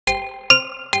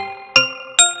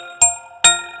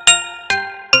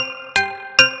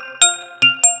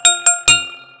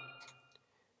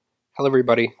Hello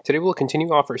everybody, today we'll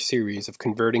continue off our series of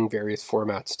converting various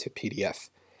formats to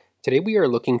PDF. Today we are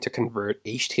looking to convert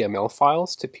HTML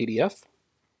files to PDF,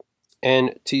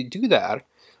 and to do that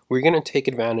we're going to take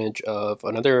advantage of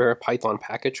another Python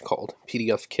package called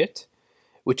Pdfkit,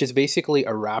 which is basically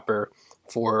a wrapper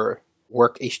for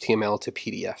work HTML to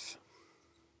PDF.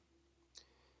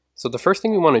 So the first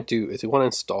thing we want to do is we want to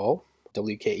install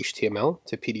wkhtml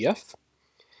to PDF.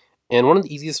 And one of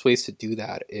the easiest ways to do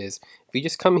that is if you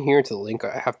just come here to the link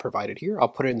I have provided here, I'll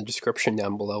put it in the description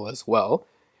down below as well.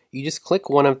 You just click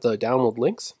one of the download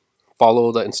links,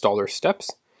 follow the installer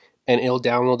steps, and it'll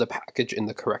download the package in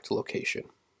the correct location.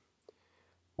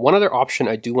 One other option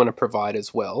I do want to provide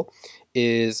as well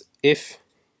is if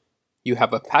you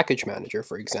have a package manager,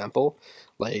 for example,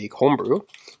 like Homebrew,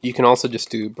 you can also just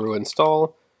do brew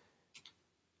install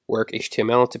work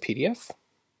HTML to PDF.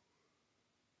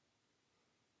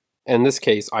 In this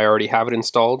case, I already have it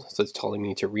installed, so it's telling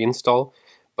me to reinstall,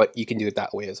 but you can do it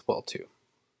that way as well too.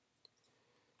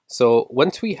 So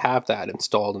once we have that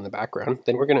installed in the background,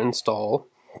 then we're going to install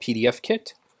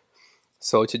Pdfkit.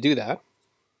 So to do that,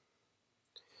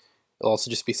 it'll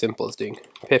also just be simple as doing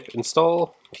pip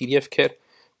install Pdfkit.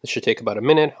 This should take about a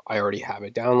minute. I already have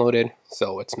it downloaded,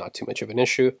 so it's not too much of an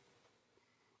issue.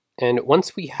 And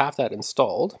once we have that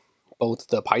installed, both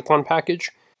the Python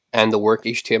package and the work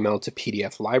HTML to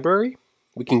PDF library,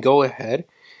 we can go ahead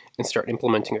and start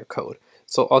implementing our code.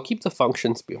 So I'll keep the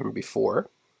functions from before,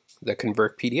 the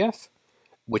convert PDF,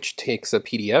 which takes a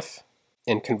PDF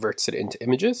and converts it into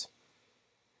images,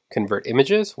 convert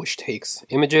images, which takes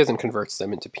images and converts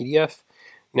them into PDF.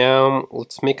 Now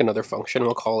let's make another function.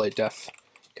 We'll call it def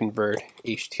convert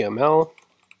HTML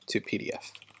to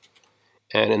PDF.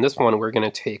 And in this one, we're going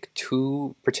to take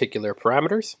two particular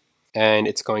parameters, and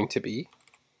it's going to be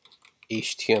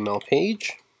HTML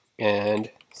page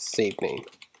and save name.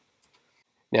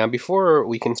 Now before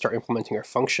we can start implementing our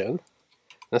function,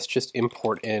 let's just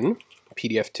import in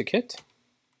Pdfkit,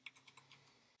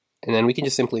 and then we can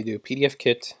just simply do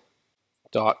pdfkit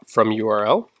dot from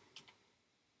URL.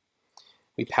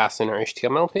 We pass in our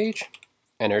HTML page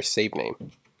and our save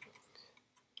name,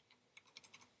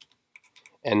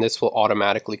 and this will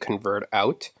automatically convert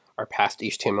out our past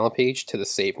HTML page to the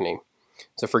save name.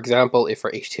 So for example, if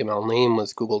our HTML name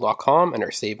was google.com and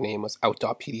our save name was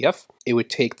out.pdf, it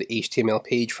would take the HTML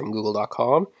page from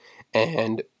google.com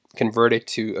and convert it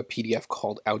to a PDF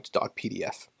called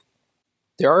out.pdf.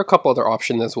 There are a couple other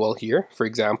options as well here. For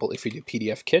example, if we do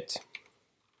Pdfkit,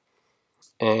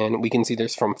 and we can see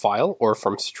there's from file or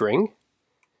from string.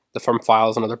 The from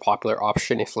file is another popular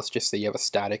option if, let's just say, you have a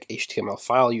static HTML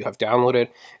file you have downloaded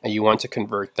and you want to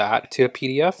convert that to a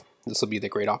PDF. This will be the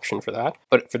great option for that.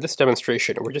 But for this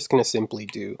demonstration, we're just going to simply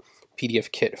do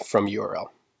Pdfkit from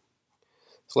URL.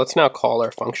 So let's now call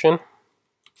our function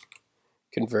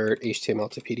convert HTML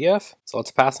to PDF. So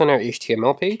let's pass in our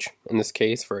HTML page. In this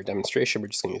case, for a demonstration, we're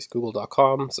just going to use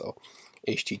google.com. So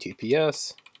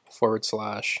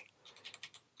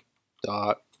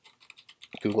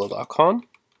https://.google.com.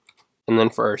 And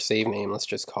then for our save name, let's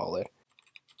just call it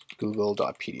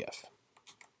google.pdf.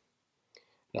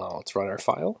 Now let's run our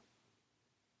file.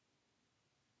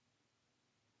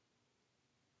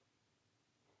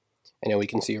 And now we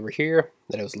can see over here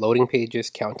that it was loading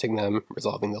pages, counting them,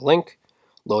 resolving the link,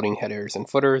 loading headers and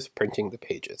footers, printing the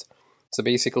pages. So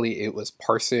basically it was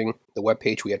parsing the web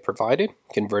page we had provided,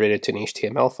 converted it to an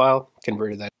HTML file,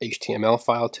 converted that HTML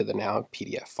file to the now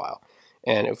PDF file.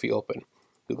 And if we open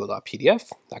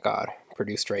google.pdf, that got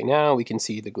produced right now, we can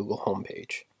see the Google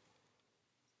homepage.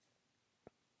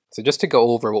 So just to go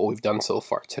over what we've done so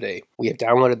far today, we have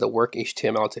downloaded the work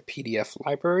HTML to PDF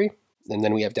library, and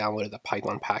then we have downloaded the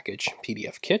Python package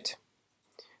Pdfkit,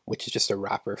 which is just a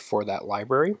wrapper for that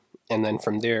library. And then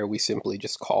from there, we simply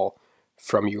just call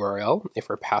from URL if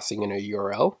we're passing in a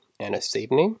URL and a save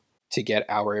name to get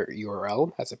our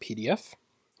URL as a PDF.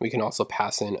 We can also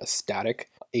pass in a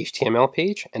static HTML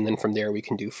page, and then from there we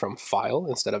can do from file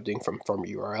instead of doing from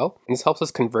URL. And this helps us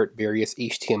convert various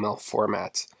HTML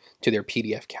formats to their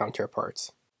PDF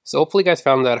counterparts. So hopefully you guys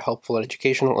found that helpful and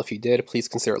educational. If you did, please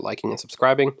consider liking and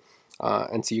subscribing,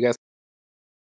 and see you guys